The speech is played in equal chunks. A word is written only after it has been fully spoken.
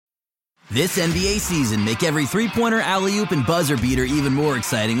This NBA season, make every three-pointer, alley-oop, and buzzer beater even more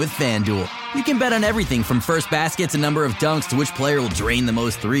exciting with FanDuel. You can bet on everything from first basket to number of dunks to which player will drain the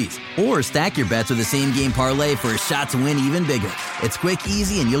most threes. Or stack your bets with the same-game parlay for a shot to win even bigger. It's quick,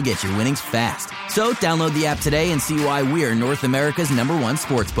 easy, and you'll get your winnings fast. So download the app today and see why we're North America's #1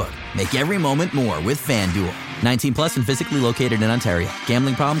 sportsbook. Make every moment more with FanDuel. 19 plus and physically located in Ontario.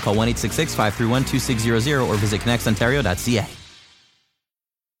 Gambling problem? Call 1-866-531-2600 or visit connectsontario.ca.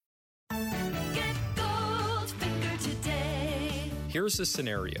 Here's the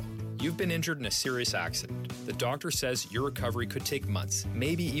scenario. You've been injured in a serious accident. The doctor says your recovery could take months,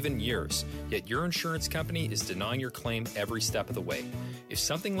 maybe even years, yet your insurance company is denying your claim every step of the way. If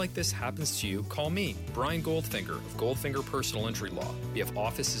something like this happens to you, call me, Brian Goldfinger of Goldfinger Personal Injury Law. We have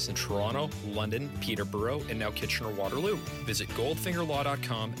offices in Toronto, London, Peterborough, and now Kitchener-Waterloo. Visit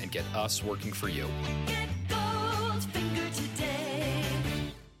goldfingerlaw.com and get us working for you. Get Goldfinger today.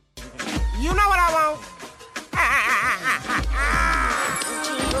 You know what I want?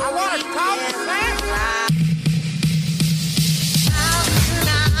 I want to talk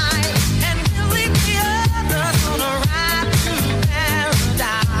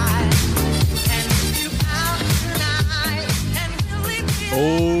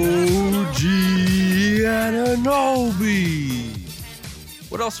OG Anunoby.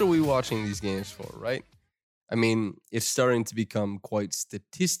 What else are we watching these games for, right? I mean, it's starting to become quite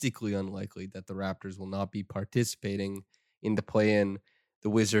statistically unlikely that the Raptors will not be participating in the play-in. The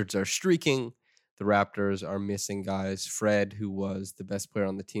Wizards are streaking. The Raptors are missing guys. Fred, who was the best player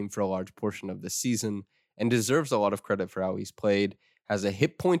on the team for a large portion of the season and deserves a lot of credit for how he's played, has a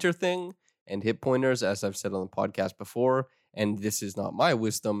hip pointer thing. And hip pointers, as I've said on the podcast before, and this is not my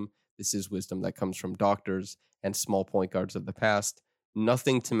wisdom, this is wisdom that comes from doctors and small point guards of the past.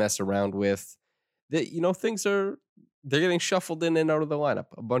 Nothing to mess around with. They're getting shuffled in and out of the lineup.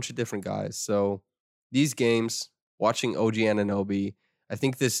 A bunch of different guys. So these games, watching OG Anunoby, I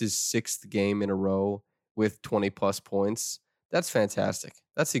think this is 6th game in a row with 20-plus points. That's fantastic.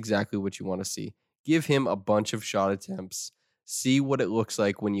 That's exactly what you want to see. Give him a bunch of shot attempts. See what it looks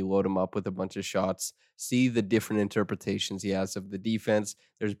like when you load him up with a bunch of shots. See the different interpretations he has of the defense.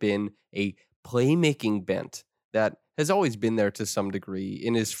 There's been a playmaking bent that has always been there to some degree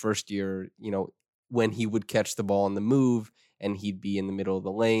in his first year, when he would catch the ball on the move and he'd be in the middle of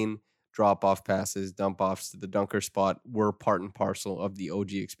the lane. Drop-off passes, dump-offs to the dunker spot were part and parcel of the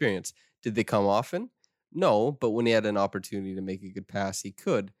OG experience. Did they come often? No, but when he had an opportunity to make a good pass, he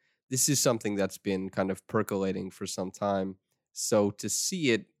could. This is something that's been kind of percolating for some time. So to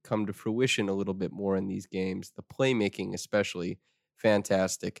see it come to fruition a little bit more in these games, the playmaking especially,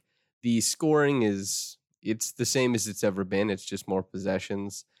 fantastic. The scoring it's the same as it's ever been. It's just more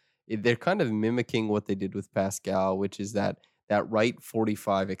possessions. They're kind of mimicking what they did with Pascal, which is that right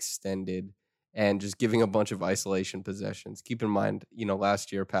 45 extended and just giving a bunch of isolation possessions. Keep in mind,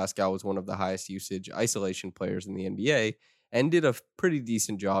 last year Pascal was one of the highest usage isolation players in the NBA and did a pretty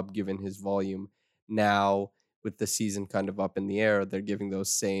decent job given his volume. Now, with the season kind of up in the air, they're giving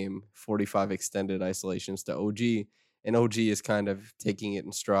those same 45 extended isolations to OG, and OG is kind of taking it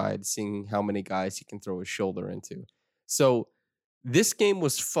in stride, seeing how many guys he can throw his shoulder into. So this game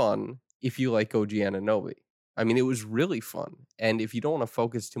was fun if you like OG Anunoby. I mean, it was really fun. And if you don't want to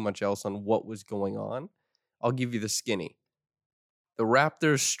focus too much else on what was going on, I'll give you the skinny. The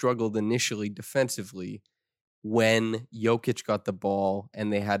Raptors struggled initially defensively when Jokic got the ball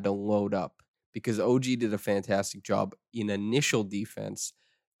and they had to load up because OG did a fantastic job in initial defense,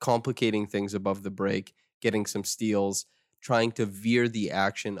 complicating things above the break, getting some steals, trying to veer the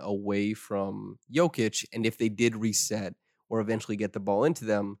action away from Jokic. And if they did reset or eventually get the ball into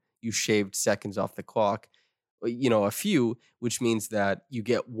them, you shaved seconds off the clock. A few, which means that you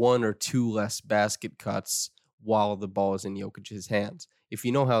get 1 or 2 less basket cuts while the ball is in Jokic's hands. If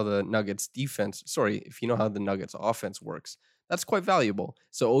you know how the Nuggets offense works, that's quite valuable.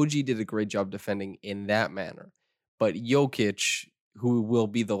 So OG did a great job defending in that manner. But Jokic, who will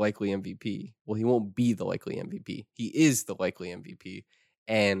be the likely MVP, well, he won't be the likely MVP. He is the likely MVP.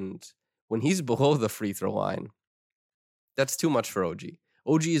 And when he's below the free throw line, that's too much for OG.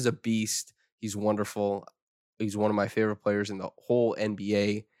 OG is a beast. He's wonderful. He's one of my favorite players in the whole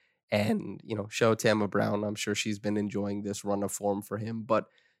NBA. And, shout out to Emma Brown. I'm sure she's been enjoying this run of form for him. But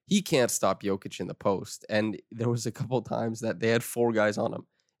he can't stop Jokic in the post. And there was a couple times that they had 4 guys on him.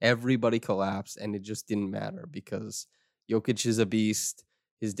 Everybody collapsed, and it just didn't matter because Jokic is a beast.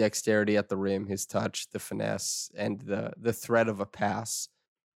 His dexterity at the rim, his touch, the finesse, and the threat of a pass.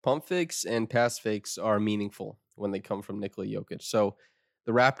 Pump fakes and pass fakes are meaningful when they come from Nikola Jokic. So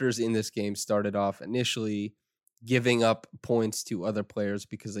the Raptors in this game started off initially giving up points to other players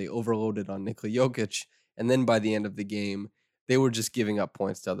because they overloaded on Nikola Jokic. And then by the end of the game, they were just giving up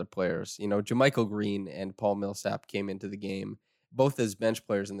points to other players. You know, JaMychal Green and Paul Millsap came into the game, both as bench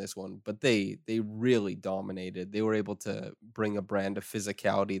players in this one, but they really dominated. They were able to bring a brand of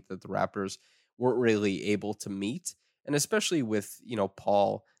physicality that the Raptors weren't really able to meet. And especially with,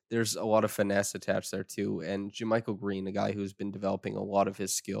 Paul, there's a lot of finesse attached there too. And JaMychal Green, a guy who's been developing a lot of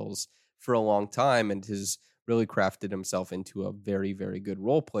his skills for a long time and has really crafted himself into a very, very good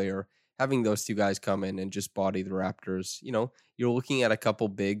role player. Having those two guys come in and just body the Raptors, you're looking at a couple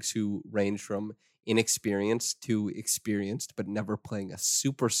bigs who range from inexperienced to experienced, but never playing a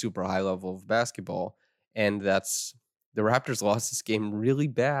super, super high level of basketball. And that's the Raptors lost this game really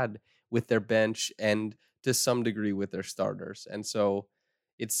bad with their bench and to some degree with their starters. And so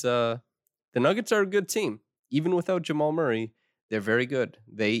it's the Nuggets are a good team. Even without Jamal Murray, they're very good.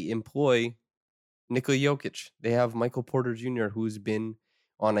 They employ Nikola Jokic. They have Michael Porter Jr., who's been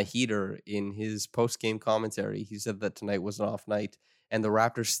on a heater in his post-game commentary. He said that tonight was an off night, and the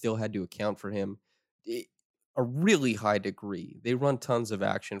Raptors still had to account for him a really high degree. They run tons of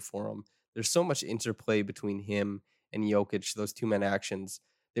action for him. There's so much interplay between him and Jokic, those two-man actions.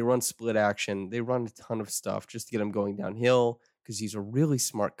 They run split action. They run a ton of stuff just to get him going downhill because he's a really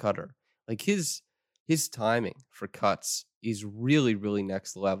smart cutter. Like his timing for cuts is really, really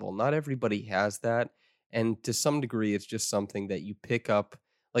next level. Not everybody has that. And to some degree, it's just something that you pick up,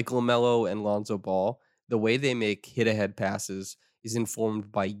 like LaMelo and Lonzo Ball. The way they make hit-ahead passes is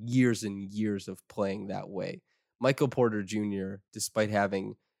informed by years and years of playing that way. Michael Porter Jr., despite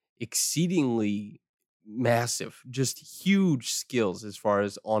having exceedingly massive, just huge skills as far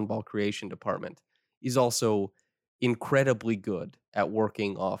as on-ball creation department, is also incredibly good at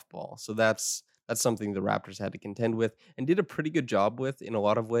working off ball. So that's something the Raptors had to contend with and did a pretty good job with in a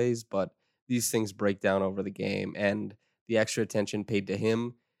lot of ways, but these things break down over the game, and the extra attention paid to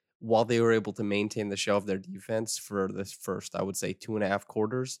him while they were able to maintain the shell of their defense for this first, I would say, 2.5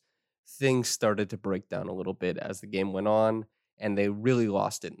 quarters, things started to break down a little bit as the game went on, and they really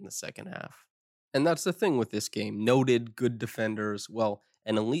lost it in the second half. And that's the thing with this game. Noted good defenders, well,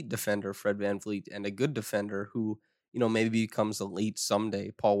 an elite defender, Fred VanVleet, and a good defender who, maybe becomes elite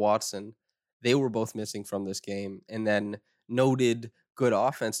someday, Paul Watson. They were both missing from this game. And then noted good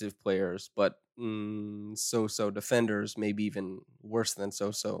offensive players, but so-so defenders, maybe even worse than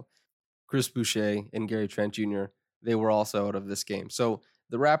so-so. Chris Boucher and Gary Trent Jr., they were also out of this game. So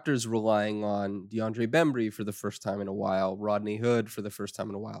the Raptors relying on DeAndre Bembry for the first time in a while, Rodney Hood for the first time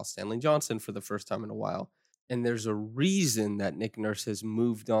in a while, Stanley Johnson for the first time in a while. And there's a reason that Nick Nurse has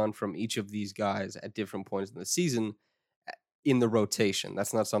moved on from each of these guys at different points in the season in the rotation.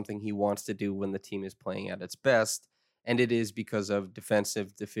 That's not something he wants to do when the team is playing at its best. And it is because of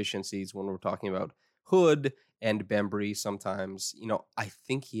defensive deficiencies when we're talking about Hood and Bembry sometimes. I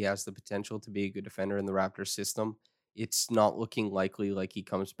think he has the potential to be a good defender in the Raptors system. It's not looking likely like he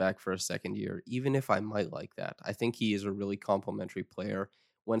comes back for a second year, even if I might like that. I think he is a really complimentary player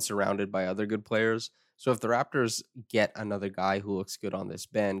when surrounded by other good players. So if the Raptors get another guy who looks good on this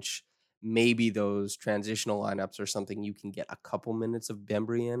bench, maybe those transitional lineups are something you can get a couple minutes of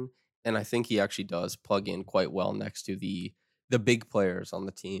Bembry in. And I think he actually does plug in quite well next to the big players on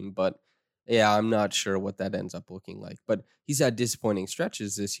the team. But yeah, I'm not sure what that ends up looking like. But he's had disappointing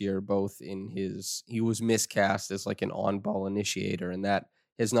stretches this year, both in he was miscast as like an on-ball initiator, and that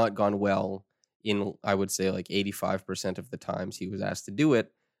has not gone well in, I would say, like 85% of the times he was asked to do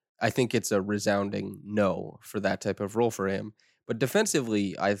it. I think it's a resounding no for that type of role for him. But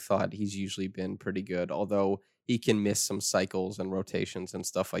defensively, I thought he's usually been pretty good, although he can miss some cycles and rotations and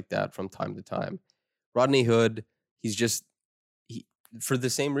stuff like that from time to time. Rodney Hood, for the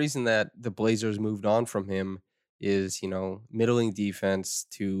same reason that the Blazers moved on from him, is, middling defense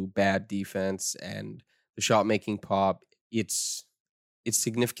to bad defense, and the shot making pop, it's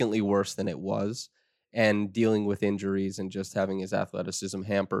significantly worse than it was, and dealing with injuries and just having his athleticism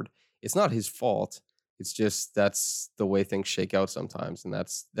hampered. It's not his fault. It's just that's the way things shake out sometimes, and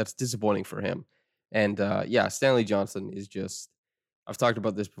that's disappointing for him. And Stanley Johnson is just, I've talked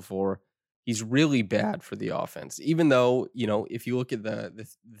about this before. He's really bad for the offense, even though, if you look at the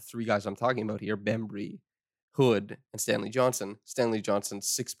three guys I'm talking about here, Bembry, Hood, and Stanley Johnson,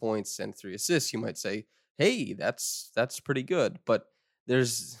 6 points and 3 assists, you might say, hey, that's pretty good. But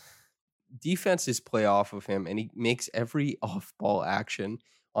there's defenses play off of him, and he makes every off-ball action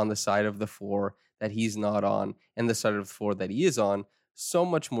on the side of the floor that he's not on and the side of the floor that he is on so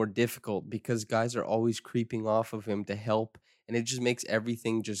much more difficult because guys are always creeping off of him to help, and it just makes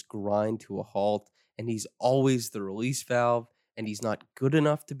everything just grind to a halt, and he's always the release valve, and he's not good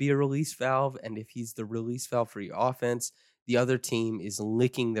enough to be a release valve. And if he's the release valve for your offense, the other team is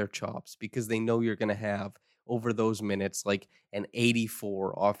licking their chops because they know you're going to have over those minutes like an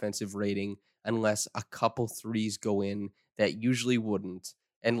 84 offensive rating unless a couple threes go in that usually wouldn't.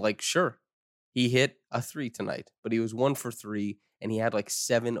 And like, sure, he hit a three tonight, but he was 1 for 3 and he had like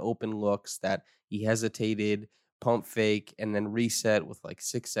 7 open looks that he hesitated, pump fake, and then reset with like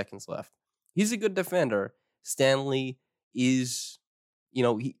 6 seconds left. He's a good defender. Stanley is,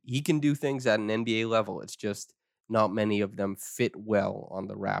 he can do things at an NBA level. It's just not many of them fit well on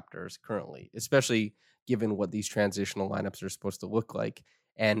the Raptors currently, especially given what these transitional lineups are supposed to look like.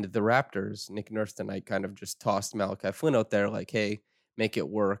 And the Raptors, Nick Nurse tonight kind of just tossed Malachi Flynn out there like, hey, make it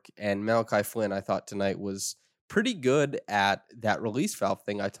work. And Malachi Flynn, I thought tonight was pretty good at that release valve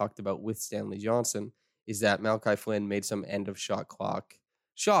thing I talked about with Stanley Johnson, is that Malachi Flynn made some end of shot clock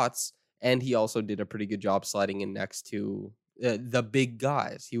shots. And he also did a pretty good job sliding in next to the big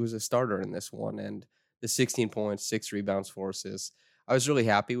guys. He was a starter in this one. And the 16 points, 6 rebounds, 4 assists. I was really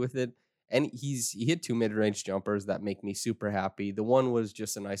happy with it. And he hit 2 mid-range jumpers that make me super happy. The one was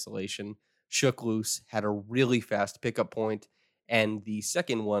just an isolation, shook loose, had a really fast pickup point, and the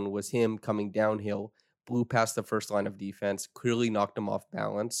second one was him coming downhill, blew past the first line of defense, clearly knocked him off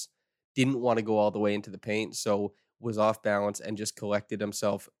balance, didn't want to go all the way into the paint, so was off balance and just collected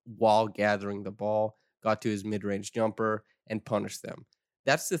himself while gathering the ball, got to his mid-range jumper, and punished them.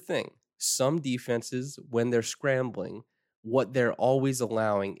 That's the thing. Some defenses, when they're scrambling, what they're always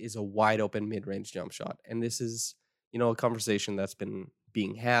allowing is a wide open mid-range jump shot. And this is, a conversation that's been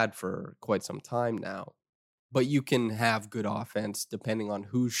being had for quite some time now. But you can have good offense depending on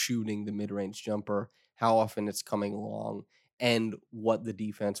who's shooting the mid-range jumper, how often it's coming along, and what the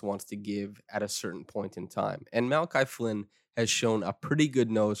defense wants to give at a certain point in time. And Malachi Flynn has shown a pretty good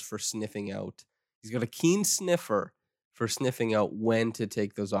nose for sniffing out. He's got a keen sniffer for sniffing out when to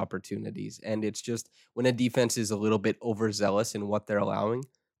take those opportunities. And it's just when a defense is a little bit overzealous in what they're allowing,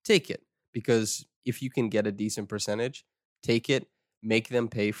 take it. Because if you can get a decent percentage, take it, make them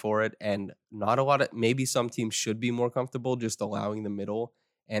pay for it. And not a lot of, maybe some teams should be more comfortable just allowing the middle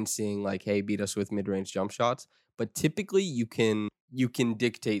and seeing like, hey, beat us with mid-range jump shots. But typically you can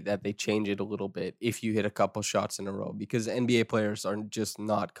dictate that they change it a little bit if you hit a couple shots in a row, because NBA players are just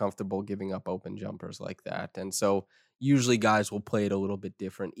not comfortable giving up open jumpers like that. And so usually guys will play it a little bit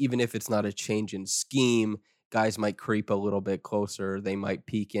different. Even if it's not a change in scheme, guys might creep a little bit closer. They might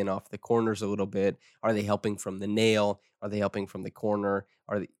peek in off the corners a little bit. Are they helping from the nail? Are they helping from the corner?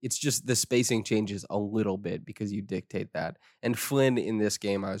 It's just the spacing changes a little bit because you dictate that. And Flynn in this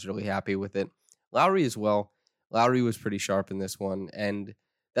game, I was really happy with it. Lowry as well. Lowry was pretty sharp in this one. And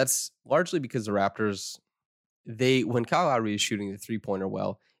that's largely because the Raptors, when Kyle Lowry is shooting the three-pointer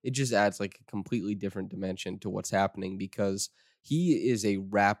well, it just adds like a completely different dimension to what's happening, because he is a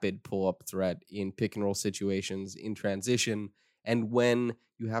rapid pull-up threat in pick-and-roll situations, in transition, and when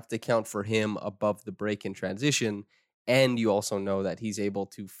you have to count for him above the break in transition, and you also know that he's able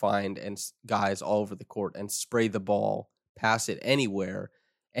to find guys all over the court and spray the ball, pass it anywhere,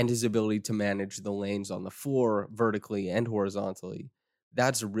 and his ability to manage the lanes on the floor vertically and horizontally,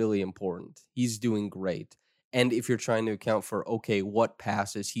 that's really important. He's doing great. And if you're trying to account for, okay, what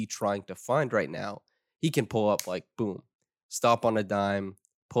pass is he trying to find right now, he can pull up like, boom, stop on a dime,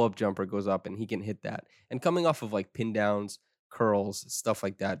 pull up jumper goes up, and he can hit that. And coming off of like pin downs, curls, stuff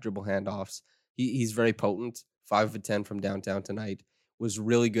like that, dribble handoffs, he's very potent. 5 of 10 from downtown tonight. Was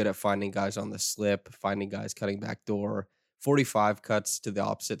really good at finding guys on the slip, finding guys cutting back door. 45 cuts to the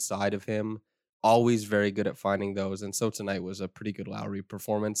opposite side of him. Always very good at finding those. And so tonight was a pretty good Lowry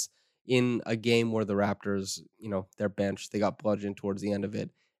performance in a game where the Raptors, their bench, they got bludgeoned towards the end of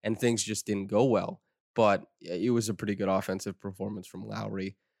it and things just didn't go well. But it was a pretty good offensive performance from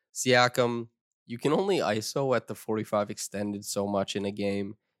Lowry. Siakam, you can only ISO at the 45 extended so much in a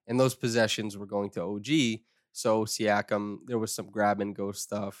game, and those possessions were going to OG. So Siakam, there was some grab and go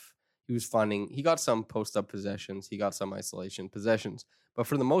stuff. He got some post up possessions, he got some isolation possessions, but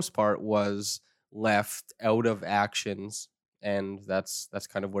for the most part was left out of actions, and that's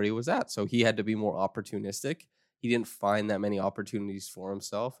kind of where he was at. So he had to be more opportunistic. He didn't find that many opportunities for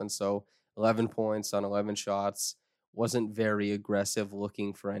himself, and so 11 points on 11 shots, wasn't very aggressive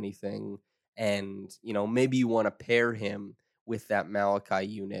looking for anything. And maybe you want to pair him with that Malachi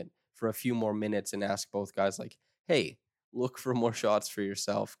unit for a few more minutes and ask both guys like, hey, look for more shots for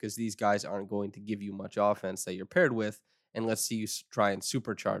yourself, because these guys aren't going to give you much offense that you're paired with, and let's see you try and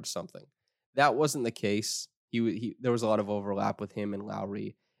supercharge something. That wasn't the case. There was a lot of overlap with him and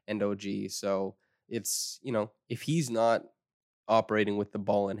Lowry and OG. So it's, if he's not operating with the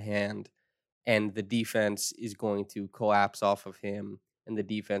ball in hand, and the defense is going to collapse off of him, and the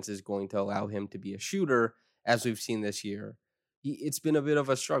defense is going to allow him to be a shooter, as we've seen this year. It's been a bit of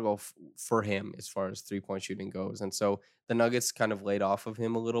a struggle for him as far as 3-point shooting goes. And so the Nuggets kind of laid off of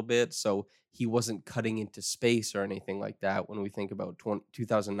him a little bit. So he wasn't cutting into space or anything like that when we think about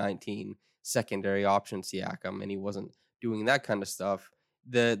 2019 secondary option Siakam, and he wasn't doing that kind of stuff.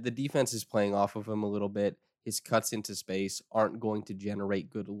 The defense is playing off of him a little bit. His cuts into space aren't going to generate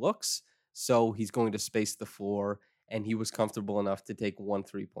good looks. So he's going to space the floor, and he was comfortable enough to take 1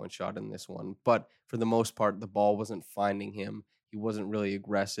 3-point shot in this one. But for the most part, the ball wasn't finding him. He wasn't really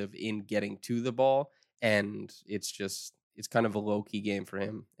aggressive in getting to the ball, and it's kind of a low-key game for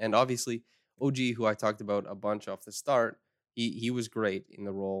him. And obviously, OG, who I talked about a bunch off the start, he was great in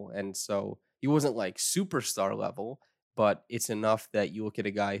the role, and so he wasn't like superstar level, but it's enough that you look at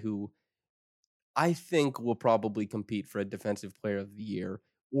a guy who I think will probably compete for a defensive player of the year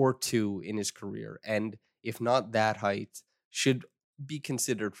or two in his career. And if not that height, should be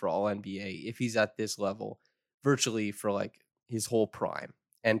considered for all NBA if he's at this level, virtually for like his whole prime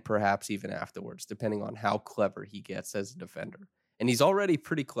and perhaps even afterwards, depending on how clever he gets as a defender. And he's already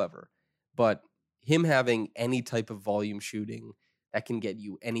pretty clever, but him having any type of volume shooting that can get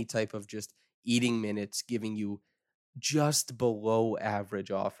you any type of just eating minutes, giving you just below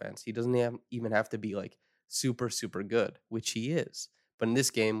average offense. He doesn't even have to be like super, super good, which he is. But in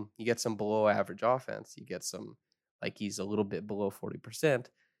this game, you get some below average offense. You get some, like he's a little bit below 40%.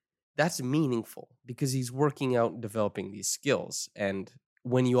 That's meaningful because he's working out and developing these skills. And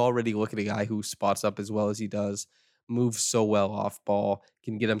when you already look at a guy who spots up as well as he does, moves so well off ball,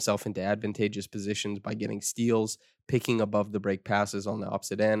 can get himself into advantageous positions by getting steals, picking above the break passes on the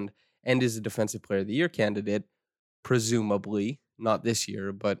opposite end, and is a defensive player of the year candidate, presumably not this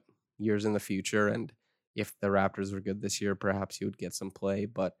year, but years in the future. And if the Raptors were good this year, perhaps he would get some play.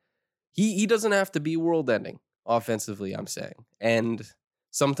 But he doesn't have to be world ending offensively, I'm saying. And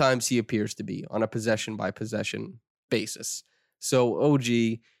sometimes he appears to be on a possession by possession basis. So OG,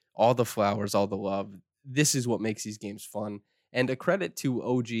 all the flowers, all the love. This is what makes these games fun. And a credit to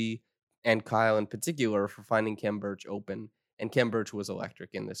OG and Kyle in particular for finding Khem Birch open. And Khem Birch was electric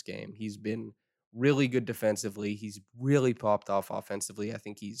in this game. He's been really good defensively. He's really popped off offensively. I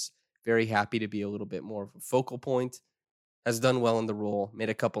think he's very happy to be a little bit more of a focal point. Has done well in the role, made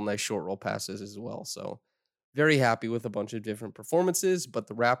a couple nice short roll passes as well. So very happy with a bunch of different performances, but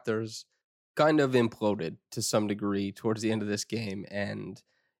the Raptors kind of imploded to some degree towards the end of this game. And,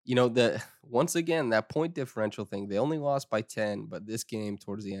 once again, that point differential thing, they only lost by 10, but this game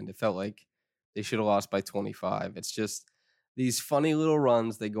towards the end, it felt like they should have lost by 25. It's just these funny little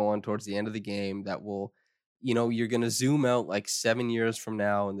runs they go on towards the end of the game that will, you're going to zoom out like 7 years from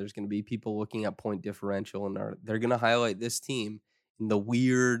now, and there's going to be people looking at point differential, and they're going to highlight this team in the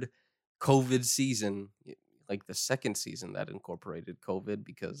weird COVID season, like the second season that incorporated COVID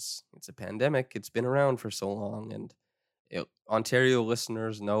because it's a pandemic. It's been around for so long, and Ontario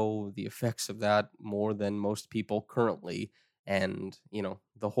listeners know the effects of that more than most people currently, and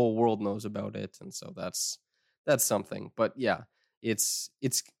the whole world knows about it, and so that's something. But yeah, it's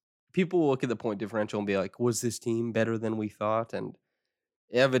people will look at the point differential and be like, was this team better than we thought? And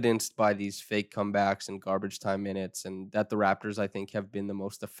evidenced by these fake comebacks and garbage time minutes, and that the Raptors, I think, have been the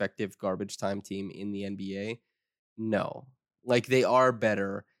most effective garbage time team in the NBA. No. Like, they are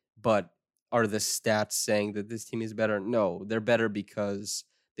better, but are the stats saying that this team is better? No, they're better because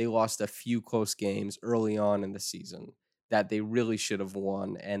they lost a few close games early on in the season that they really should have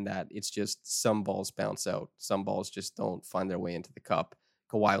won, and that it's just some balls bounce out. Some balls just don't find their way into the cup.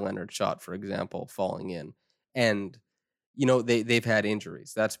 Kawhi Leonard shot, for example, falling in. And, they've had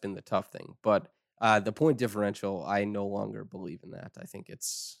injuries. That's been the tough thing. But the point differential, I no longer believe in that. I think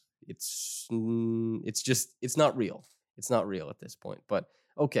it's not real. It's not real at this point. But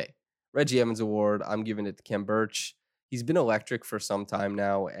okay, Reggie Evans Award, I'm giving it to Khem Birch. He's been electric for some time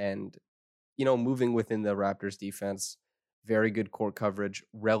now, and moving within the Raptors defense, very good court coverage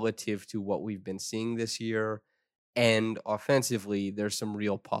relative to what we've been seeing this year. And offensively, there's some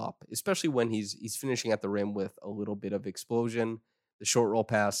real pop, especially when he's finishing at the rim with a little bit of explosion, the short roll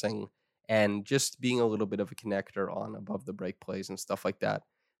passing, and just being a little bit of a connector on above the break plays and stuff like that.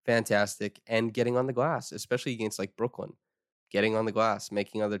 Fantastic. And getting on the glass, especially against like Brooklyn, getting on the glass,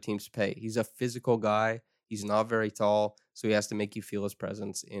 making other teams pay. He's a physical guy. He's not very tall, so he has to make you feel his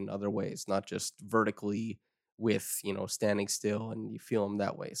presence in other ways, not just vertically with, standing still and you feel him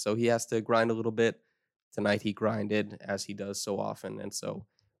that way. So he has to grind a little bit. Tonight he grinded, as he does so often. And so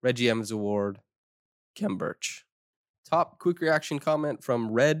Reggie Evans Award, Khem Birch. Top quick reaction comment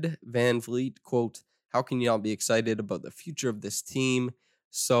from Red Van Vliet, quote, "How can you not be excited about the future of this team?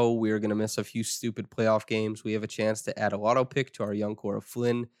 So we're going to miss a few stupid playoff games. We have a chance to add a lotto pick to our young core of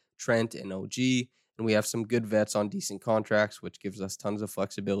Flynn, Trent, and OG. And we have some good vets on decent contracts, which gives us tons of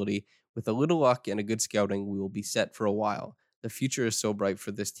flexibility. With a little luck and a good scouting, we will be set for a while. The future is so bright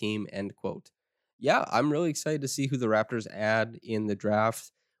for this team, end quote. Yeah, I'm really excited to see who the Raptors add in the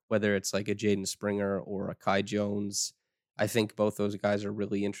draft, whether it's like a Jaden Springer or a Kai Jones. I think both those guys are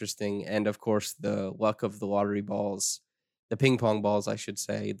really interesting. And of course, the luck of the lottery balls, the ping pong balls, I should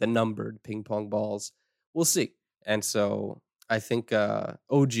say, the numbered ping pong balls. We'll see. And so I think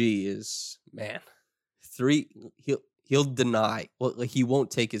OG is, man, he'll deny. Well, like, he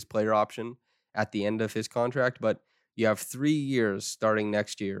won't take his player option at the end of his contract, but you have 3 years starting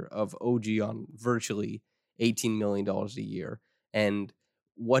next year of OG on virtually $18 million a year. And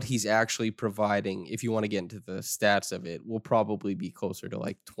what he's actually providing, if you want to get into the stats of it, will probably be closer to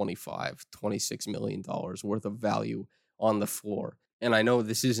like $26 million worth of value on the floor. And I know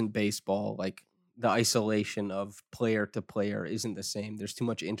this isn't baseball, like the isolation of player to player isn't the same. There's too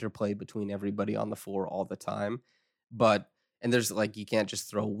much interplay between everybody on the floor all the time. And there's like, you can't just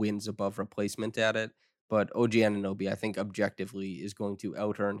throw wins above replacement at it. But OG Anunoby, I think objectively, is going to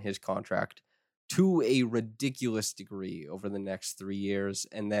out-earn his contract to a ridiculous degree over the next 3 years,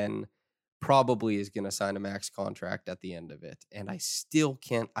 and then probably is going to sign a max contract at the end of it. And I still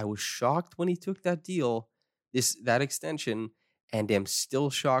can't. I was shocked when he took that deal, that extension, and am still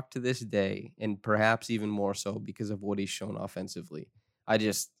shocked to this day, and perhaps even more so because of what he's shown offensively.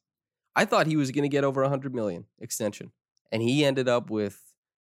 I thought he was going to get over 100 million extension, and he ended up with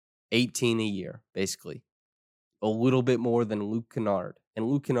 18 a year, basically. A little bit more than Luke Kennard. And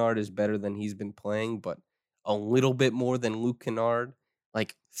Luke Kennard is better than he's been playing, but a little bit more than Luke Kennard,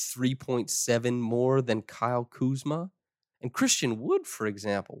 like 3.7 more than Kyle Kuzma. And Christian Wood, for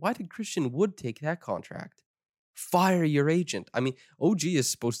example. Why did Christian Wood take that contract? Fire your agent. I mean, OG is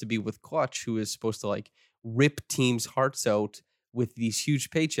supposed to be with Clutch, who is supposed to like rip teams' hearts out with these huge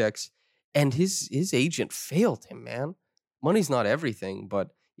paychecks, and his agent failed him, man. Money's not everything,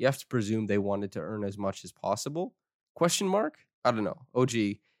 but you have to presume they wanted to earn as much as possible. Question mark? I don't know. OG,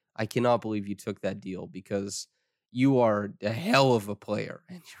 I cannot believe you took that deal because you are a hell of a player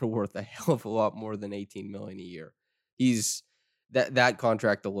and you're worth a hell of a lot more than 18 million a year. That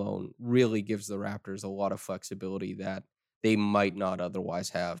contract alone really gives the Raptors a lot of flexibility that they might not otherwise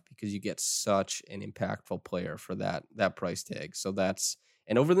have because you get such an impactful player for that price tag.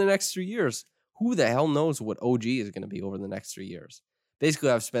 And over the next 3 years, who the hell knows what OG is going to be over the next 3 years?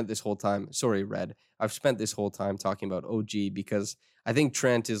 Basically, I've spent this whole time talking about OG because I think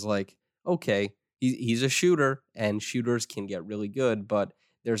Trent is like, okay, he's a shooter and shooters can get really good, but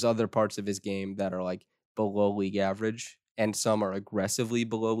there's other parts of his game that are like below league average and some are aggressively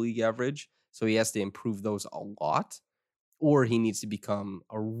below league average. So he has to improve those a lot, or he needs to become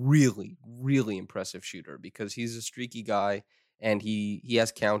a really, really impressive shooter because he's a streaky guy and he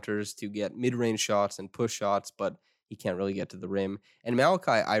has counters to get mid-range shots and push shots, but he can't really get to the rim. And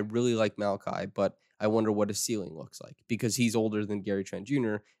Malachi, I really like Malachi, but I wonder what his ceiling looks like because he's older than Gary Trent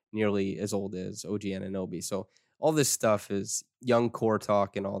Jr., nearly as old as OG Anunoby. So all this stuff is young core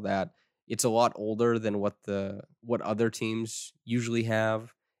talk and all that. It's a lot older than what other teams usually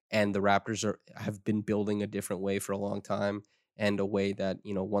have, and the Raptors have been building a different way for a long time and a way that,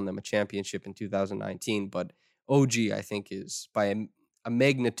 won them a championship in 2019. But OG, I think, is by a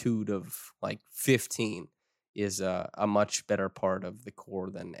magnitude of like 15 is a much better part of the core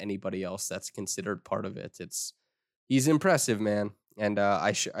than anybody else that's considered part of it. He's impressive, man. And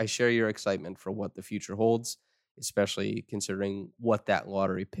I share your excitement for what the future holds, especially considering what that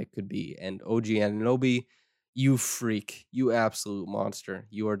lottery pick could be. And OG Anunoby, you freak, you absolute monster.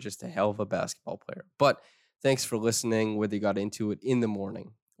 You are just a hell of a basketball player. But thanks for listening, whether you got into it in the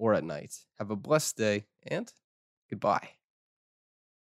morning or at night. Have a blessed day, and goodbye.